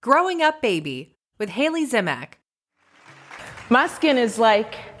Growing Up Baby with Haley Zimak. My skin is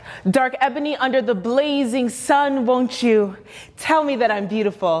like dark ebony under the blazing sun. Won't you tell me that I'm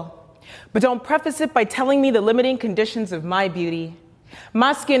beautiful? But don't preface it by telling me the limiting conditions of my beauty.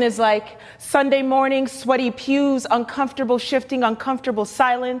 My skin is like Sunday morning, sweaty pews, uncomfortable shifting, uncomfortable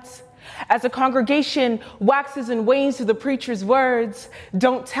silence. As a congregation waxes and wanes through the preacher's words,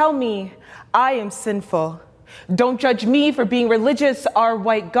 don't tell me I am sinful. Don't judge me for being religious. Our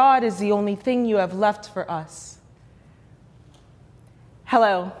white God is the only thing you have left for us.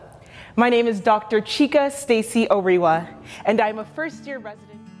 Hello, my name is Dr. Chika Stacy Oriuwa, and I'm a first-year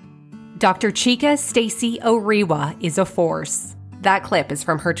resident. Dr. Chika Stacy Oriuwa is a force. That clip is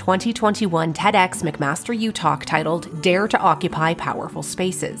from her 2021 TEDx McMaster U talk titled Dare to Occupy Powerful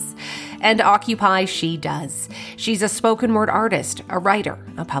Spaces. And occupy she does. She's a spoken word artist, a writer,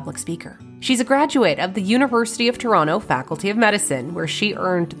 a public speaker. She's a graduate of the University of Toronto Faculty of Medicine, where she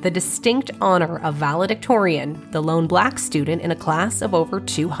earned the distinct honor of valedictorian, the lone Black student in a class of over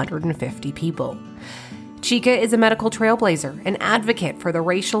 250 people. Chika is a medical trailblazer, an advocate for the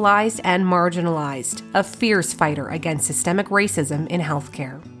racialized and marginalized, a fierce fighter against systemic racism in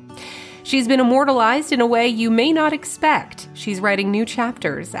healthcare. She's been immortalized in a way you may not expect. She's writing new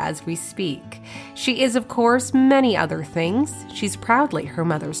chapters as we speak. She is, of course, many other things. She's proudly her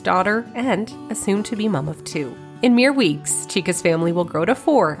mother's daughter and a soon-to-be mom of 2. In mere weeks, Chika's family will grow to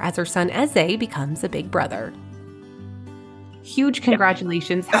 4 as her son Eze becomes a big brother. Huge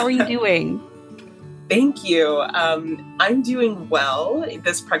congratulations. How are you doing? Thank you. I'm doing well.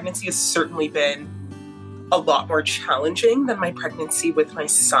 This pregnancy has certainly been a lot more challenging than my pregnancy with my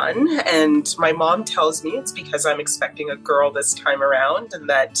son. And my mom tells me it's because I'm expecting a girl this time around, and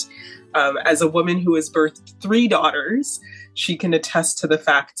that as a woman who has birthed 3 daughters, she can attest to the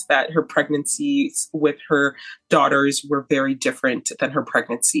fact that her pregnancies with her daughters were very different than her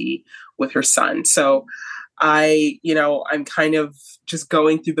pregnancy with her son. So I'm kind of just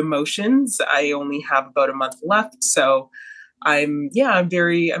going through the motions. I only have about a month left. So I'm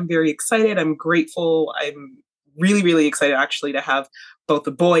very excited. I'm grateful. I'm really, really excited actually to have both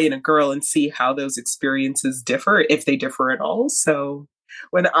a boy and a girl and see how those experiences differ, if they differ at all. So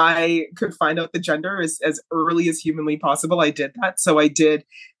when I could find out the gender as early as humanly possible, I did that. So I did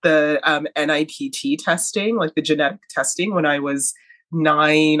the NIPT testing, like the genetic testing, when I was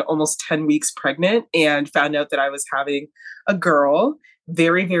 9, almost 10 weeks pregnant, and found out that I was having a girl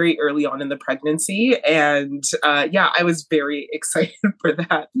very, very early on in the pregnancy. And I was very excited for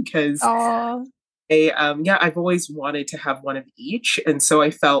that because I've always wanted to have one of each. And so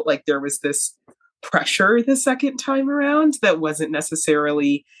I felt like there was this pressure the second time around that wasn't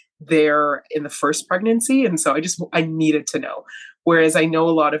necessarily there in the first pregnancy. And so I needed to know. Whereas I know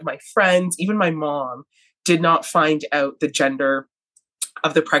a lot of my friends, even my mom, did not find out the gender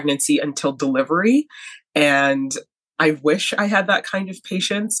of the pregnancy until delivery. And I wish I had that kind of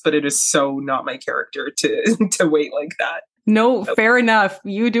patience, but it is so not my character to wait like that. No, fair enough.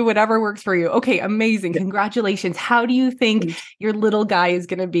 You do whatever works for you. Okay, amazing. Congratulations. How do you think your little guy is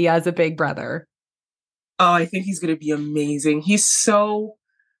going to be as a big brother? Oh, I think he's going to be amazing. He's so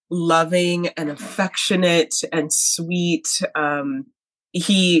loving and affectionate and sweet.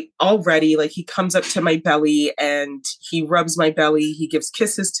 He already, he comes up to my belly and he rubs my belly. He gives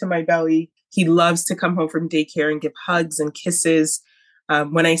kisses to my belly. He loves to come home from daycare and give hugs and kisses.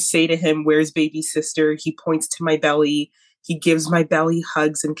 When I say to him, "Where's baby sister?" he points to my belly. He gives my belly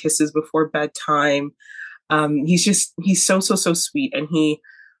hugs and kisses before bedtime. He's so sweet. And he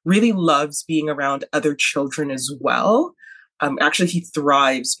really loves being around other children as well. Actually, he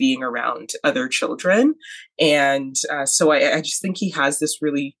thrives being around other children. And so I just think he has this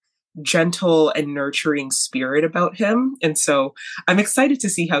really gentle and nurturing spirit about him. And so I'm excited to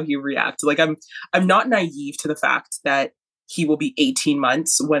see how he reacts. I'm not naive to the fact that he will be 18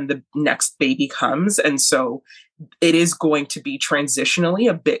 months when the next baby comes. And so it is going to be transitionally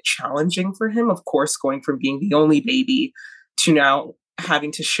a bit challenging for him, of course, going from being the only baby to now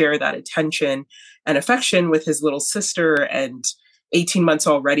having to share that attention and affection with his little sister. And 18 months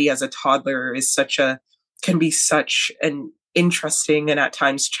already as a toddler can be such an interesting and at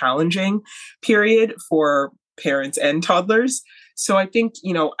times challenging period for parents and toddlers. So I think,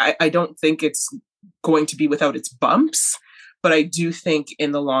 I don't think it's going to be without its bumps, but I do think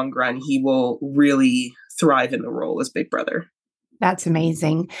in the long run, he will really thrive in the role as big brother. That's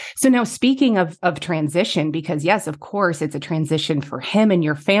amazing. So now speaking of transition, because yes, of course, it's a transition for him and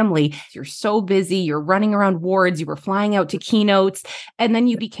your family. You're so busy. You're running around wards. You were flying out to keynotes, and then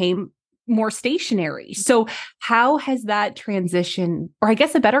you became more stationary. So how has that transition, or I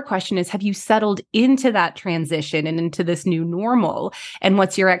guess a better question is, have you settled into that transition and into this new normal? And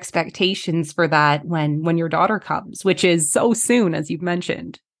what's your expectations for that when your daughter comes, which is so soon, as you've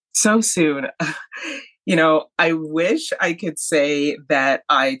mentioned? So soon. I wish I could say that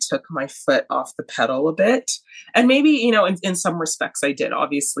I took my foot off the pedal a bit. And maybe, in some respects I did.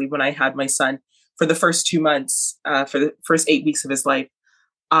 Obviously, when I had my son for the first 2 months, for the first 8 weeks of his life,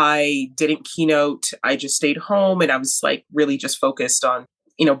 I didn't keynote. I just stayed home and I was like really just focused on,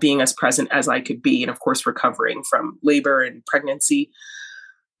 being as present as I could be. And of course, recovering from labor and pregnancy.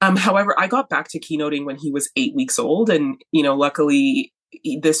 However, I got back to keynoting when he was 8 weeks old. And, luckily,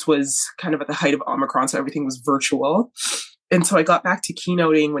 this was kind of at the height of Omicron, so everything was virtual. And so I got back to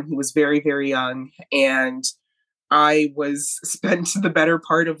keynoting when he was very, very young. And I was spent the better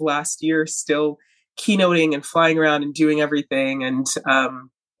part of last year still keynoting and flying around and doing everything. And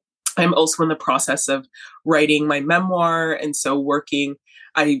I'm also in the process of writing my memoir. And so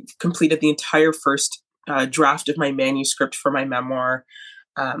I completed the entire first draft of my manuscript for my memoir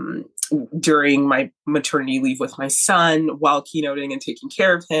during my maternity leave with my son, while keynoting and taking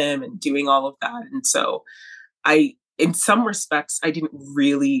care of him and doing all of that. And so in some respects, I didn't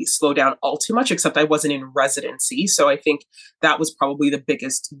really slow down all too much, except I wasn't in residency. So I think that was probably the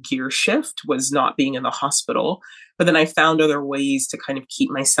biggest gear shift, was not being in the hospital. But then I found other ways to kind of keep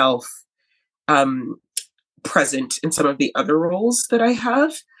myself present in some of the other roles that I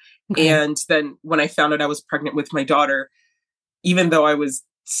have. Okay. And then when I found out I was pregnant with my daughter, even though I was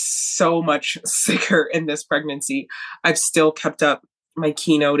so much sicker in this pregnancy, I've still kept up my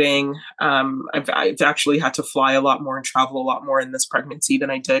keynoting. I've actually had to fly a lot more and travel a lot more in this pregnancy than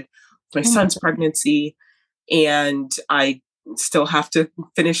I did with my son's pregnancy. And I still have to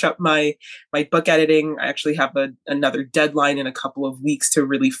finish up my book editing. I actually have another deadline in a couple of weeks to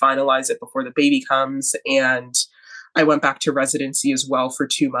really finalize it before the baby comes. And I went back to residency as well for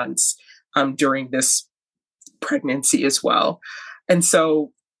 2 months during this pregnancy as well. And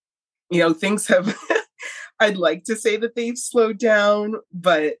so, things have, I'd like to say that they've slowed down,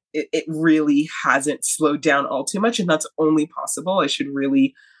 but it really hasn't slowed down all too much. And that's only possible. I should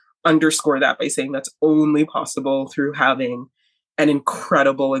really underscore that by saying that's only possible through having an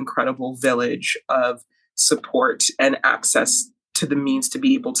incredible, incredible village of support and access to the means to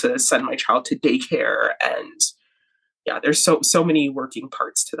be able to send my child to daycare. And yeah, there's so many working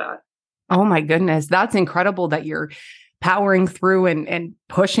parts to that. Oh my goodness. That's incredible that you're powering through and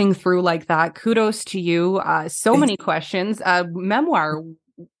pushing through like that. Kudos to you. So many questions. Memoir,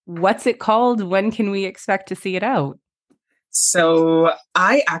 what's it called? When can we expect to see it out? So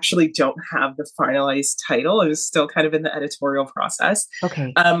I actually don't have the finalized title. It was still kind of in the editorial process.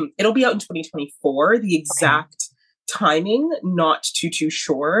 Okay. It'll be out in 2024. The exact timing, not too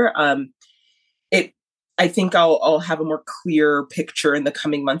sure. I think I'll have a more clear picture in the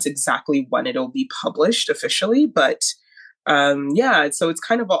coming months exactly when it'll be published officially. But so it's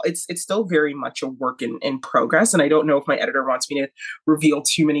kind of it's still very much a work in progress. And I don't know if my editor wants me to reveal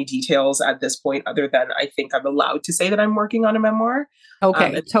too many details at this point, other than I think I'm allowed to say that I'm working on a memoir.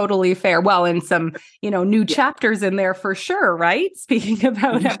 Okay, totally fair. Well, and some, new chapters in there for sure, right? Speaking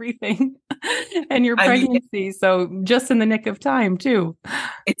about everything and your pregnancy. So just in the nick of time too.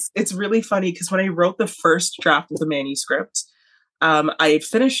 It's really funny because when I wrote the first draft of the manuscript, I had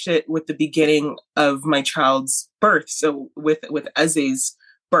finished it with the beginning of my child's birth. So with Eze's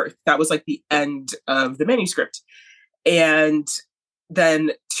birth, that was like the end of the manuscript. And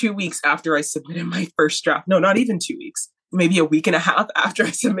then 2 weeks after I submitted my first draft, no, not even 2 weeks, maybe a week and a half after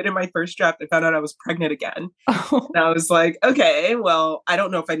I submitted my first draft, I found out I was pregnant again. Oh. And I was like, okay, well, I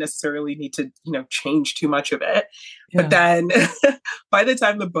don't know if I necessarily need to, change too much of it. Yeah. But then by the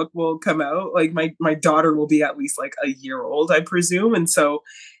time the book will come out, like my daughter will be at least like a year old, I presume. And so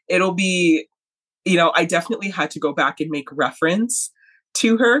it'll be, I definitely had to go back and make reference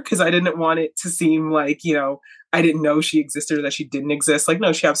to her because I didn't want it to seem like, I didn't know she existed or that she didn't exist. Like,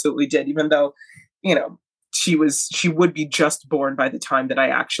 no, she absolutely did, even though, she would be just born by the time that I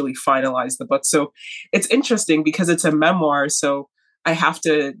actually finalized the book. So it's interesting because it's a memoir. So I have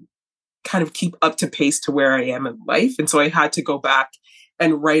to kind of keep up to pace to where I am in life. And so I had to go back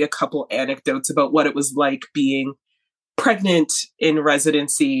and write a couple anecdotes about what it was like being pregnant in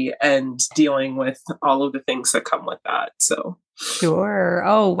residency and dealing with all of the things that come with that. So sure.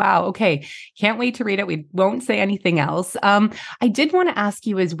 Oh, wow. Okay. Can't wait to read it. We won't say anything else. I did want to ask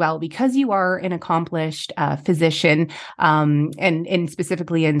you as well, because you are an accomplished physician and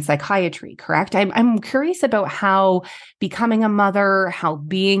specifically in psychiatry, correct? I'm curious about how becoming a mother, how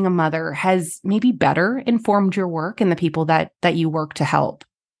being a mother has maybe better informed your work and the people that you work to help.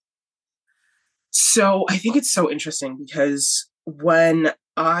 So I think it's so interesting because when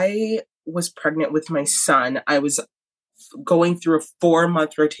I was pregnant with my son, I was going through a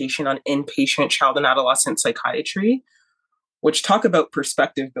 4-month rotation on inpatient child and adolescent psychiatry, which talk about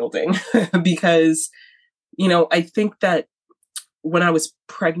perspective building because, I think that when I was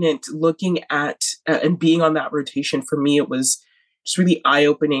pregnant, looking at and being on that rotation for me, it was just really eye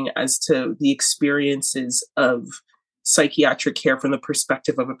opening as to the experiences of psychiatric care from the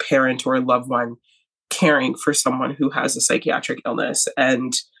perspective of a parent or a loved one caring for someone who has a psychiatric illness.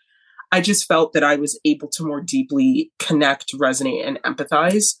 And I just felt that I was able to more deeply connect, resonate, and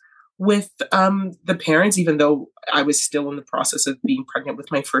empathize with the parents, even though I was still in the process of being pregnant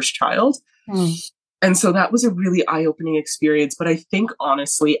with my first child. Mm. And so that was a really eye-opening experience. But I think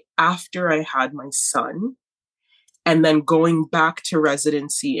honestly, after I had my son and then going back to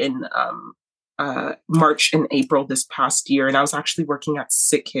residency in March and April this past year, and I was actually working at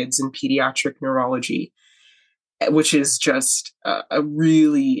Sick Kids in pediatric neurology, which is just a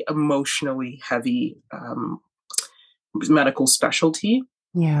really emotionally heavy medical specialty.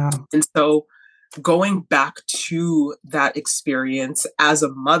 Yeah. And so going back to that experience as a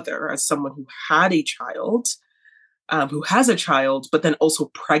mother, as someone who had a child, who has a child, but then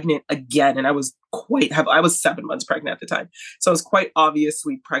also pregnant again. And I was I was 7 months pregnant at the time. So I was quite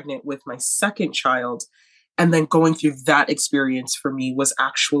obviously pregnant with my second child. And then going through that experience for me was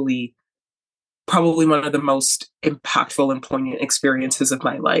actually probably one of the most impactful and poignant experiences of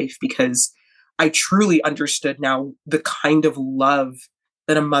my life, because I truly understood now the kind of love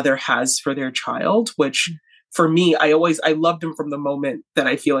that a mother has for their child, which for me, I loved him from the moment that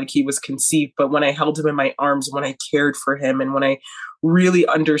I feel like he was conceived. But when I held him in my arms, when I cared for him, and when I really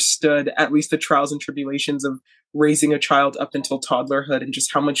understood at least the trials and tribulations of raising a child up until toddlerhood and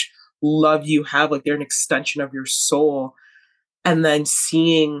just how much love you have, like they're an extension of your soul. And then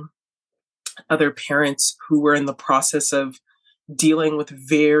seeing other parents who were in the process of dealing with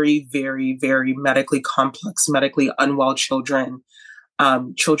very, very, very medically complex, medically unwell children,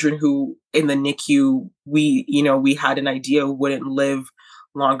 children who in the NICU, we had an idea wouldn't live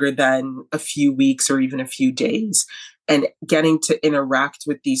longer than a few weeks or even a few days, and getting to interact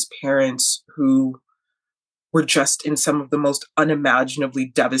with these parents who were just in some of the most unimaginably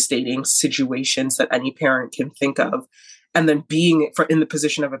devastating situations that any parent can think of. And then being in the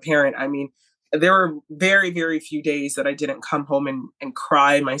position of a parent, I mean, there were very, very few days that I didn't come home and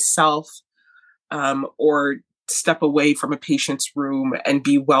cry myself, or step away from a patient's room and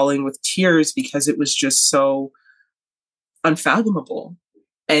be welling with tears, because it was just so unfathomable.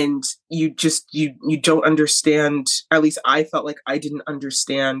 And you don't understand, at least I felt like I didn't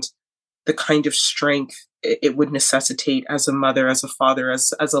understand the kind of strength it would necessitate as a mother, as a father,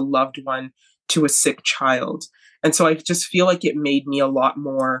 as a loved one to a sick child. And so I just feel like it made me a lot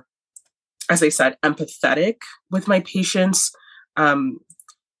more, as I said, empathetic with my patients. And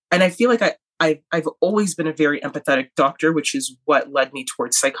I feel like I've always been a very empathetic doctor, which is what led me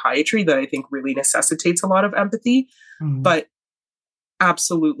towards psychiatry, that I think really necessitates a lot of empathy. Mm. But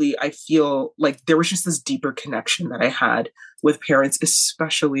absolutely, I feel like there was just this deeper connection that I had with parents,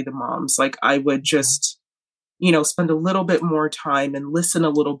 especially the moms. Like I would just, spend a little bit more time and listen a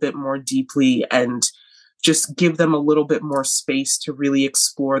little bit more deeply and just give them a little bit more space to really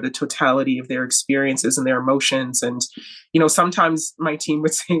explore the totality of their experiences and their emotions. And, sometimes my team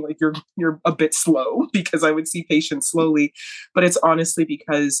would say like, you're a bit slow, because I would see patients slowly, but it's honestly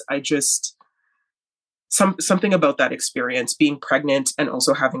because I just, something about that experience, being pregnant and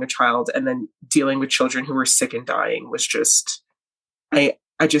also having a child and then dealing with children who were sick and dying, was just,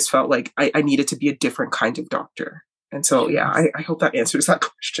 I just felt like I needed to be a different kind of doctor. And so, yeah, I hope that answers that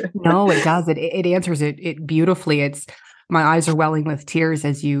question. No, it does. It answers it beautifully. My eyes are welling with tears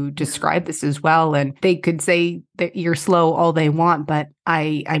as you describe this as well. And they could say that you're slow all they want, but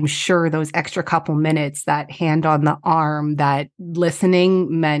I'm sure those extra couple minutes, that hand on the arm, that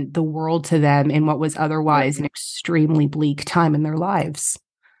listening meant the world to them in what was otherwise an extremely bleak time in their lives.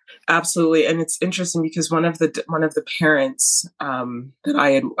 Absolutely. And it's interesting because one of the parents that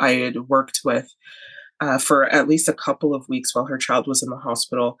I had worked with for at least a couple of weeks while her child was in the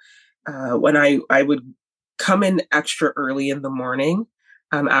hospital, when I would come in extra early in the morning,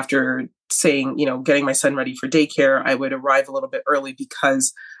 after saying, getting my son ready for daycare, I would arrive a little bit early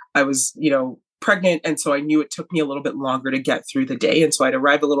because I was, pregnant. And so I knew it took me a little bit longer to get through the day. And so I'd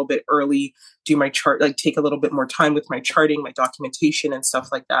arrive a little bit early, do my chart, like take a little bit more time with my charting, my documentation and stuff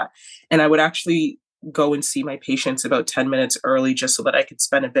like that. And I would actually go and see my patients about 10 minutes early just so that I could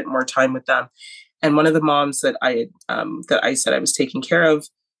spend a bit more time with them. And one of the moms that I said I was taking care of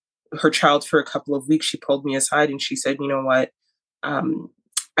her child for a couple of weeks, she pulled me aside and she said, you know what?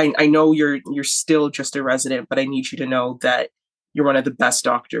 I know you're still just a resident, but I need you to know that you're one of the best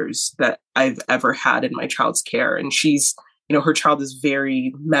doctors that I've ever had in my child's care. And she's, her child is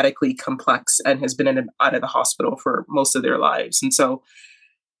very medically complex and has been in and out of the hospital for most of their lives. And so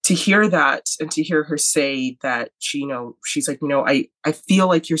to hear that and to hear her say that she's like, I feel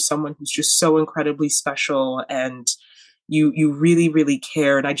like you're someone who's just so incredibly special, and you really, really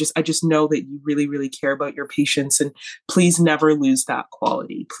care. And I just know that you really, really care about your patients, and please never lose that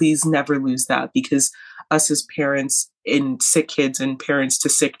quality. Please never lose that, because us as parents in sick kids and parents to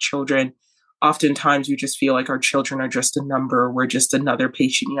sick children, oftentimes we just feel like our children are just a number. We're just another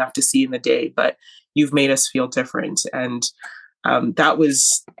patient you have to see in the day, but you've made us feel different. And that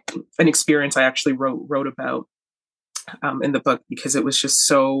was an experience I actually wrote about in the book, because it was just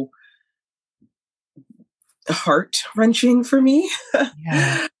so heart-wrenching for me.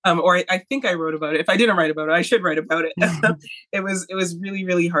 Yeah. Or I think I wrote about it. If I didn't write about it, I should write about it. It was really,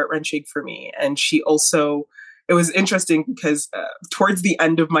 really heart-wrenching for me. And she also, it was interesting because towards the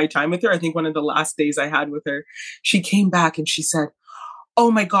end of my time with her, I think one of the last days I had with her, she came back and she said,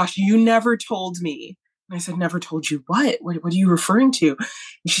 "Oh my gosh, you never told me." And I said, "Never told you what? What are you referring to?"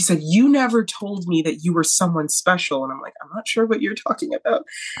 And she said, "You never told me that you were someone special." And I'm like, "I'm not sure what you're talking about."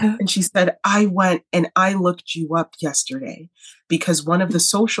 And she said, "I went and I looked you up yesterday because one of the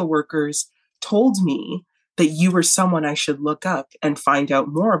social workers told me that you were someone I should look up and find out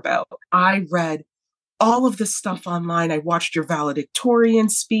more about. I read all of the stuff online. I watched your valedictorian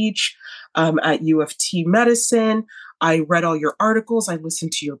speech at U of T Medicine. I read all your articles. I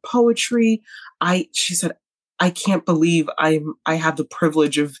listened to your poetry. She said, I can't believe I have the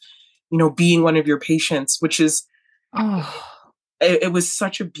privilege of, being one of your patients," which is, it was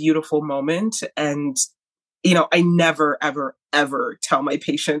such a beautiful moment. And, I never, ever, ever tell my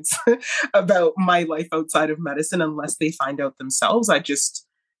patients about my life outside of medicine unless they find out themselves.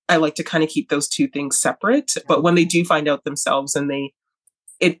 I like to kind of keep those two things separate. But when they do find out themselves, and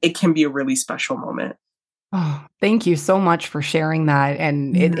it can be a really special moment. Oh, thank you so much for sharing that.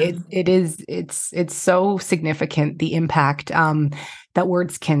 And it's so significant, the impact that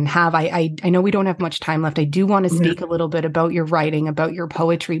words can have. I know we don't have much time left. I do want to speak a little bit about your writing, about your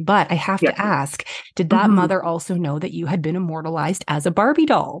poetry, but I have to ask, did that mother also know that you had been immortalized as a Barbie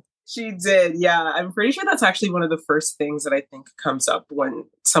doll? She did. Yeah. I'm pretty sure that's actually one of the first things that I think comes up when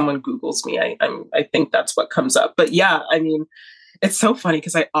someone Googles me. I think that's what comes up. But yeah, I mean, it's so funny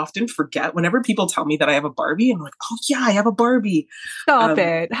because I often forget whenever people tell me that I have a Barbie. I'm like, "Oh yeah, I have a Barbie." Stop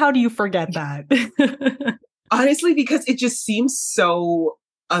it. How do you forget that? Honestly, because it just seems so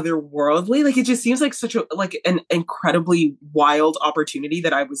otherworldly. Like, it just seems like an incredibly wild opportunity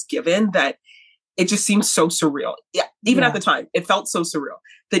that I was given, that it just seems so surreal. Yeah. Even at the time, it felt so surreal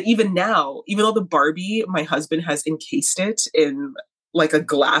that even now, even though the Barbie, my husband has encased it in like a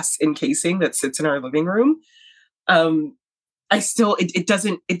glass encasing that sits in our living room. I still, it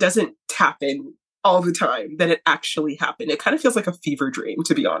doesn't tap in all the time that it actually happened. It kind of feels like a fever dream,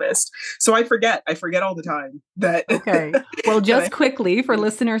 to be honest. So I forget all the time that. Okay. Well, just quickly for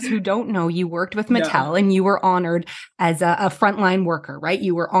listeners who don't know, you worked with Mattel and you were honored as a frontline worker, right?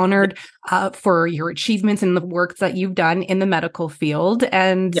 You were honored for your achievements in the work that you've done in the medical field.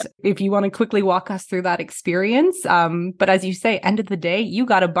 And if you want to quickly walk us through that experience. But as you say, end of the day, you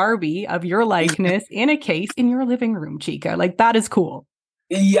got a Barbie of your likeness in a case in your living room, Chika. Like, that is cool.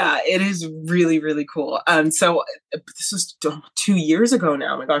 Yeah, it is really, really cool. So this was 2 years ago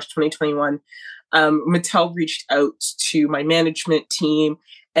now. Oh my gosh, 2021. Mattel reached out to my management team,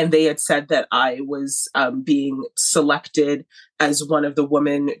 and they had said that I was being selected as one of the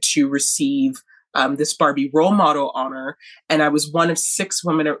women to receive this Barbie role model honor. And I was one of 6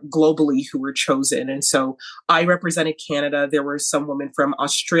 women globally who were chosen. And so I represented Canada. There were some women from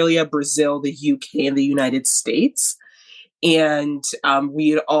Australia, Brazil, the UK, and the United States. And we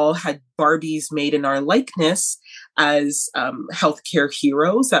had all had Barbies made in our likeness as healthcare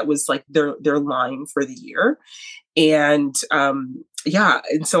heroes. That was like their line for the year. And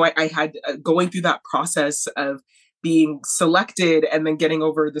and so I had going through that process of being selected and then getting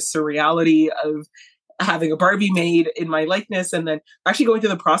over the surreality of having a Barbie made in my likeness, and then actually going through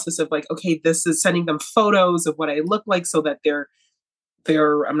the process of like, okay, this is sending them photos of what I look like so that they're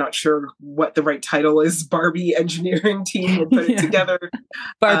I'm not sure what the right title is, Barbie engineering team would put it together.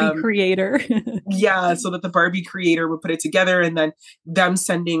 Barbie creator. So that the Barbie creator would put it together, and then them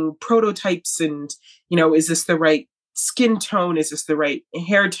sending prototypes and, is this the right skin tone? Is this the right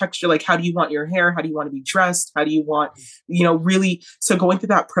hair texture? Like, how do you want your hair? How do you want to be dressed? How do you want, really? So going through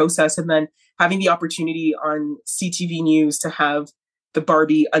that process and then having the opportunity on CTV News to have the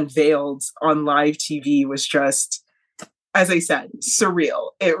Barbie unveiled on live TV was just, as I said,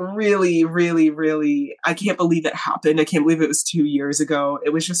 surreal. It really, really, really, I can't believe it happened. I can't believe it was 2 years ago. It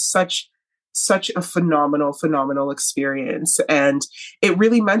was just such a phenomenal experience. And it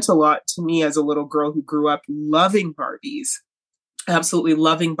really meant a lot to me as a little girl who grew up loving Barbies, absolutely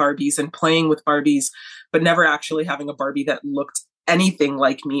loving Barbies and playing with Barbies, but never actually having a Barbie that looked anything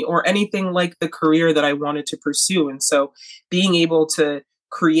like me or anything like the career that I wanted to pursue. And so being able to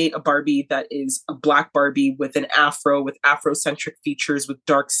create a Barbie that is a Black Barbie with an afro, with Afrocentric features, with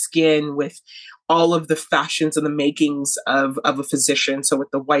dark skin, with all of the fashions and the makings of a physician. So with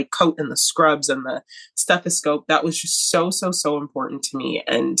the white coat and the scrubs and the stethoscope, that was just so important to me.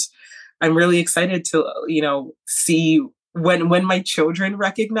 And I'm really excited to, see when my children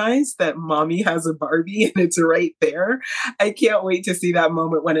recognize that mommy has a Barbie and it's right there. I can't wait to see that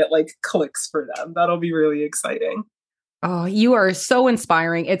moment when it like clicks for them. That'll be really exciting. Oh, you are so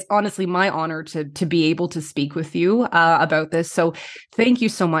inspiring. It's honestly my honor to be able to speak with you about this. So thank you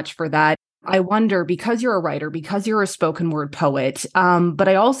so much for that. I wonder, because you're a writer, because you're a spoken word poet, but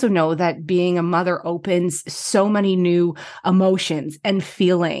I also know that being a mother opens so many new emotions and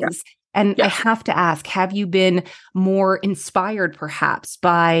feelings. Yeah. And I have to ask, have you been more inspired perhaps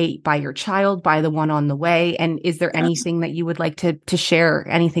by your child, by the one on the way? And is there anything that you would like to share,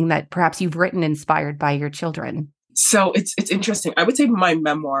 anything that perhaps you've written inspired by your children? So it's interesting. I would say my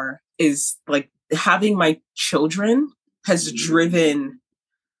memoir is like having my children has driven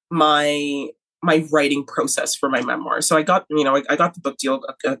my writing process for my memoir. So I got the book deal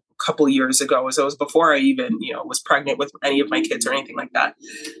a couple of years ago. So it was before I even, was pregnant with any of my kids or anything like that.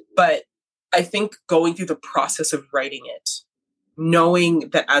 But I think going through the process of writing it, knowing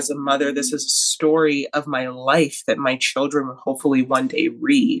that as a mother, this is a story of my life that my children will hopefully one day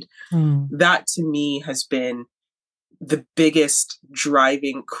read. That to me has been the biggest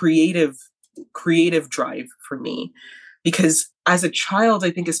driving creative drive for me. Because as a child,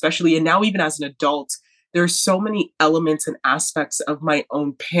 I think especially, and now even as an adult, there are so many elements and aspects of my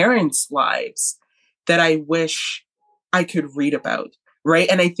own parents' lives that I wish I could read about. Right.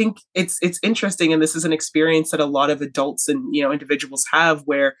 And I think it's interesting. And this is an experience that a lot of adults and, individuals have,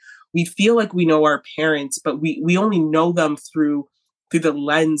 where we feel like we know our parents, but we only know them through the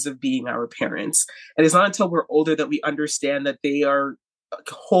lens of being our parents. And it's not until we're older that we understand that they are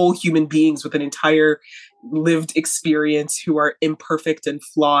whole human beings with an entire lived experience, who are imperfect and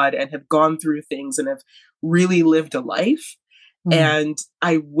flawed and have gone through things and have really lived a life. And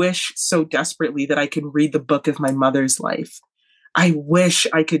I wish so desperately that I could read the book of my mother's life. I wish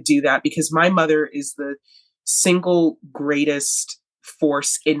I could do that, because my mother is the single greatest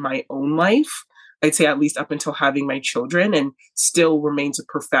force in my own life. I'd say at least up until having my children, and still remains a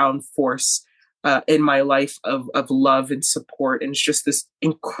profound force in my life of love and support. And it's just this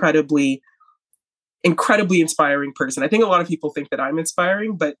incredibly inspiring person. I think a lot of people think that I'm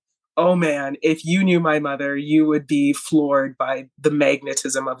inspiring, but oh man, if you knew my mother, you would be floored by the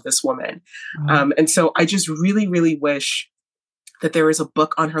magnetism of this woman. And so I just really, really wish that there is a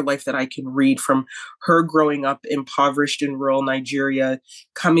book on her life that I can read, from her growing up impoverished in rural Nigeria,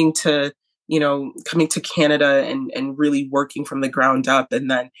 coming to Canada and really working from the ground up,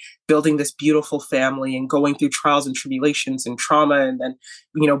 and then building this beautiful family and going through trials and tribulations and trauma, and then,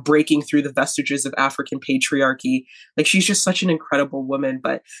 breaking through the vestiges of African patriarchy. Like, she's just such an incredible woman,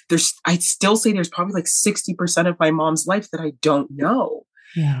 but I'd still say there's probably like 60% of my mom's life that I don't know.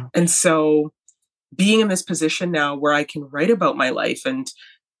 Yeah. And so being in this position now where I can write about my life, and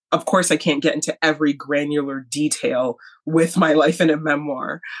of course I can't get into every granular detail with my life in a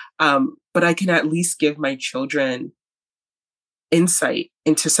memoir, but I can at least give my children insight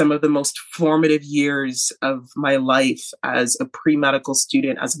into some of the most formative years of my life as a pre-medical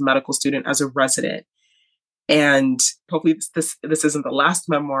student, as a medical student, as a resident. And hopefully this isn't the last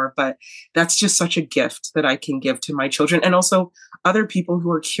memoir, but that's just such a gift that I can give to my children, and also other people who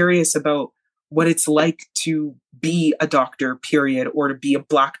are curious about what it's like to be a doctor, period, or to be a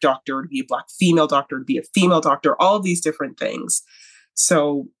Black doctor, or to be a Black female doctor, to be a female doctor, all of these different things.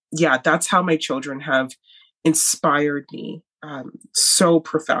 So yeah, that's how my children have inspired me so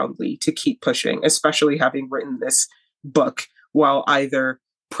profoundly to keep pushing, especially having written this book while either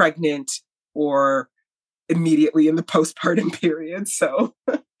pregnant or immediately in the postpartum period. So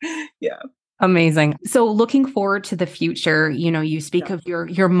yeah. Amazing. So looking forward to the future, you speak of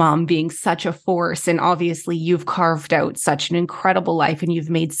your mom being such a force, and obviously you've carved out such an incredible life and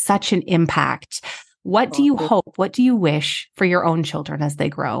you've made such an impact. What do you hope? What do you wish for your own children as they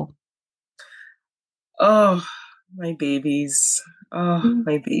grow? Oh, my babies. Oh,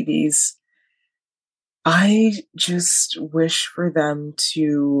 my babies. I just wish for them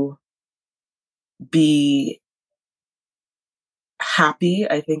to be happy,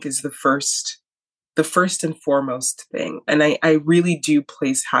 I think, is the first and foremost thing. And I really do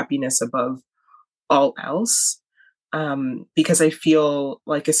place happiness above all else. Because I feel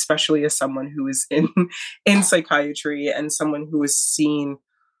like, especially as someone who is in psychiatry and someone who has seen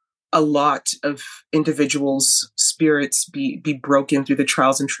a lot of individuals' spirits be broken through the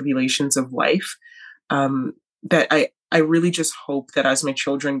trials and tribulations of life, that I really just hope that as my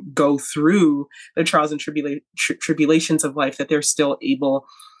children go through the trials and tribulations of life, that they're still able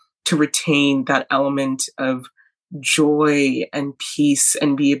to retain that element of joy and peace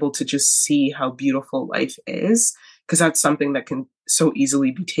and be able to just see how beautiful life is, because that's something that can so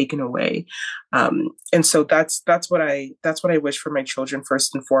easily be taken away. And so that's what I wish for my children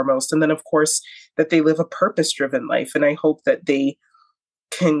first and foremost. And then, of course, that they live a purpose-driven life. And I hope that they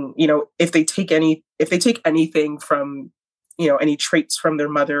can, if they take anything from, any traits from their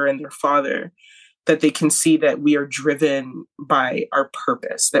mother and their father, that they can see that we are driven by our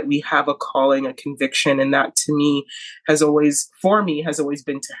purpose, that we have a calling, a conviction. And that, to me, has always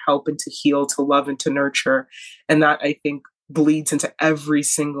been to help and to heal, to love and to nurture. And that, I think, bleeds into every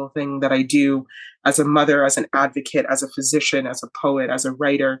single thing that I do as a mother, as an advocate, as a physician, as a poet, as a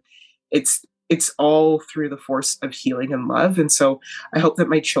writer. It's all through the force of healing and love. And so I hope that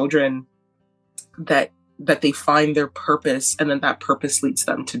my children, that they find their purpose, and then that purpose leads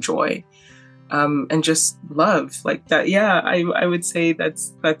them to joy. And just love like that. Yeah, I would say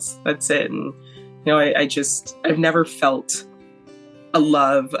that's it. And, I've never felt a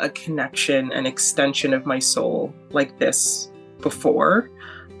love, a connection, an extension of my soul like this before,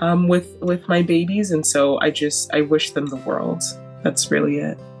 with my babies. And so I wish them the world. That's really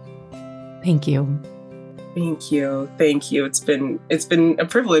it. Thank you. Thank you. It's been a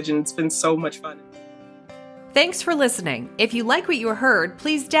privilege, and it's been so much fun. Thanks for listening. If you like what you heard,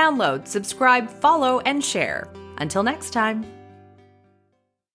 please download, subscribe, follow, and share. Until next time.